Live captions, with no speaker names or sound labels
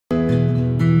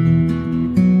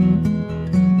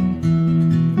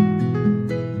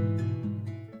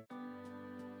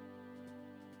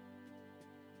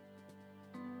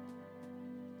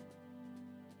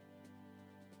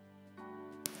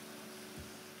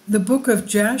The book of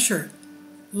Jasher,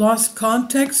 lost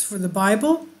context for the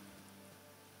Bible.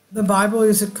 The Bible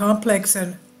is a complex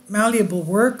and malleable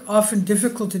work, often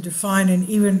difficult to define and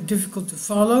even difficult to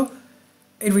follow.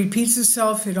 It repeats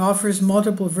itself, it offers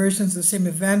multiple versions of the same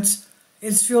events.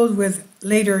 It's filled with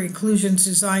later inclusions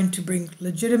designed to bring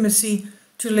legitimacy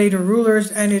to later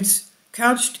rulers, and it's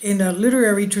couched in a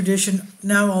literary tradition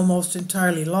now almost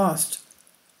entirely lost.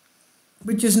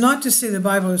 Which is not to say the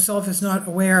Bible itself is not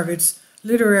aware of its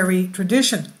literary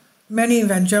tradition. Many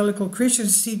evangelical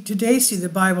Christians today see the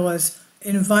Bible as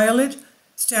inviolate,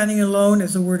 standing alone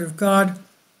as the Word of God,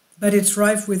 but it's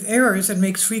rife with errors and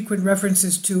makes frequent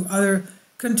references to other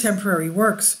contemporary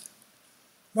works.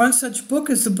 One such book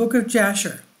is the book of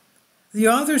Jasher. The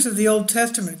authors of the Old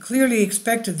Testament clearly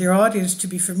expected their audience to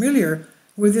be familiar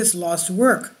with this lost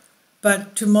work,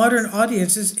 but to modern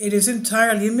audiences it is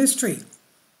entirely a mystery.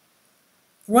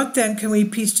 What then can we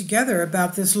piece together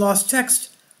about this lost text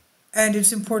and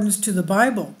its importance to the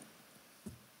Bible?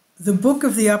 The Book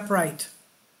of the Upright.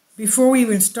 Before we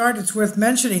even start, it's worth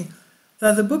mentioning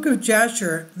that the book of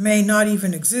Jasher may not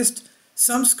even exist.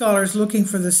 Some scholars, looking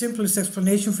for the simplest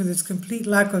explanation for this complete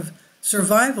lack of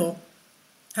survival,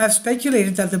 have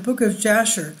speculated that the book of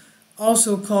Jasher,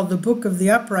 also called the Book of the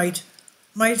Upright,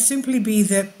 might simply be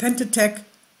the Pentateuch,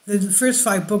 the first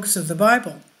 5 books of the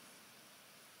Bible.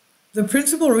 The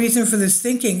principal reason for this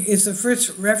thinking is the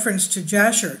first reference to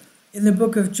Jasher in the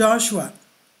book of Joshua,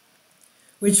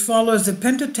 which follows the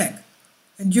Pentateuch,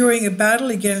 and during a battle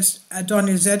against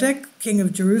Adonizedek, king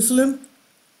of Jerusalem,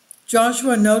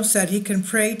 Joshua notes that he can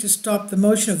pray to stop the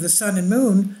motion of the sun and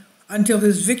moon until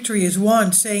his victory is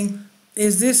won, saying,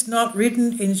 "Is this not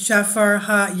written in Shafar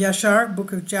ha-Yashar,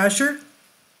 book of Jasher?"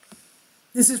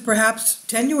 This is perhaps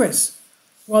tenuous.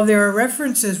 While there are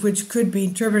references which could be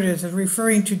interpreted as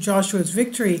referring to Joshua's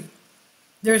victory,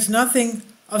 there is nothing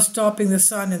of stopping the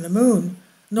sun and the moon,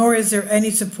 nor is there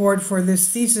any support for this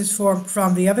thesis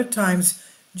from the other times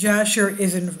Jasher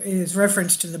is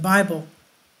referenced in the Bible.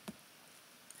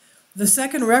 The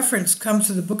second reference comes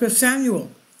to the book of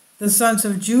Samuel. The sons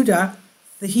of Judah,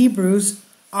 the Hebrews,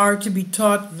 are to be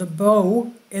taught the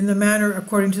bow in the manner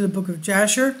according to the book of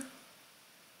Jasher.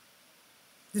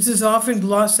 This is often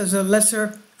glossed as a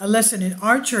lesson in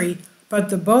archery, but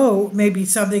the bow may be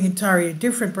something entirely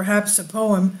different, perhaps a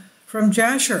poem from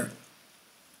Jasher.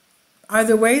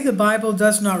 Either way, the Bible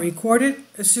does not record it,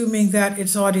 assuming that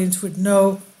its audience would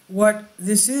know what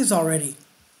this is already.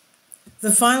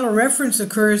 The final reference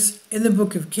occurs in the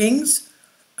book of Kings,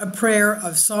 a prayer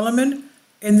of Solomon.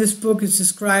 In this book is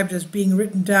described as being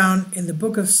written down in the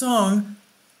book of Song,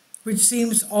 which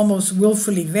seems almost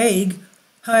willfully vague.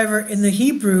 However, in the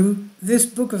Hebrew, this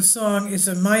book of Song is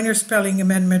a minor spelling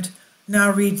amendment,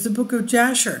 now reads the book of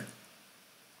Jasher.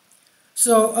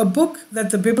 So a book that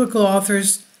the biblical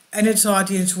authors and its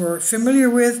audience were familiar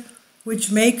with,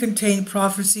 which may contain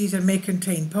prophecies and may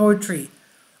contain poetry.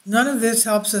 None of this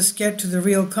helps us get to the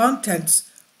real contents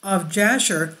of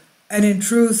Jasher, and in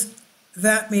truth,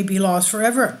 that may be lost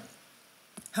forever.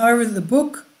 However, the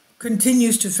book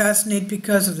continues to fascinate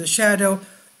because of the shadow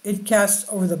it casts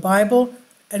over the Bible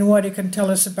and what it can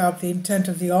tell us about the intent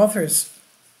of the authors.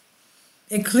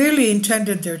 It clearly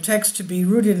intended their text to be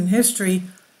rooted in history,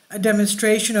 a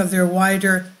demonstration of their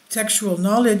wider textual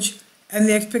knowledge and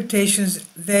the expectations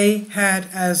they had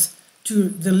as to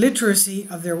the literacy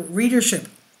of their readership.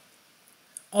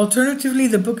 Alternatively,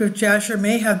 the book of Jasher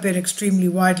may have been extremely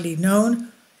widely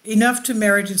known, enough to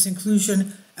merit its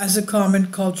inclusion as a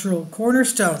common cultural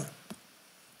cornerstone.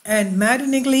 And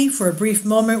maddeningly, for a brief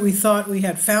moment, we thought we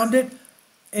had found it.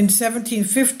 In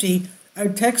 1750, a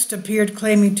text appeared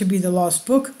claiming to be the lost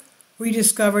book,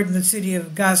 rediscovered in the city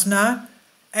of Ghazni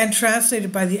and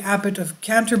translated by the abbot of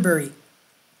Canterbury.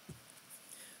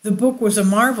 The book was a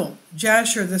marvel.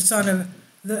 Jasher, the son of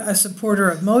a supporter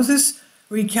of Moses,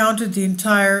 recounted the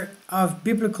entire of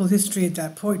biblical history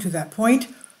to that point,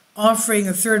 offering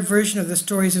a third version of the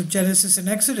stories of Genesis and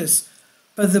Exodus.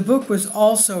 But the book was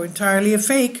also entirely a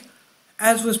fake,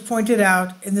 as was pointed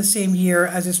out in the same year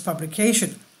as its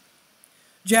publication.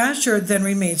 Jasher then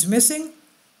remains missing,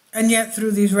 and yet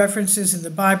through these references in the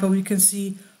Bible we can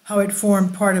see how it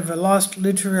formed part of a lost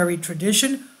literary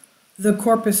tradition, the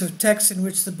corpus of texts in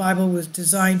which the Bible was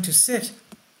designed to sit.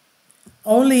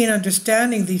 Only in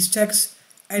understanding these texts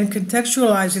and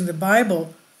contextualizing the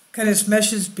Bible can its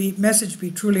message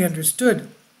be truly understood.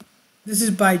 This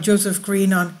is by Joseph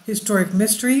Green on Historic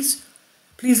Mysteries.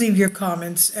 Please leave your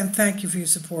comments, and thank you for your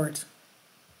support.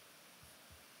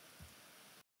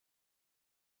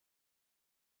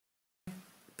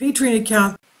 Patreon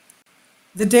account.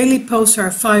 The daily posts are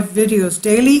 5 videos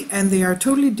daily, and they are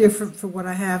totally different from what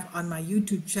I have on my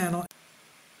YouTube channel.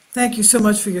 Thank you so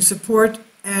much for your support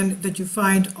and that you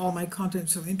find all my content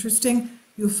so interesting.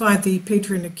 You'll find the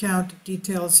Patreon account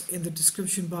details in the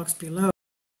description box below.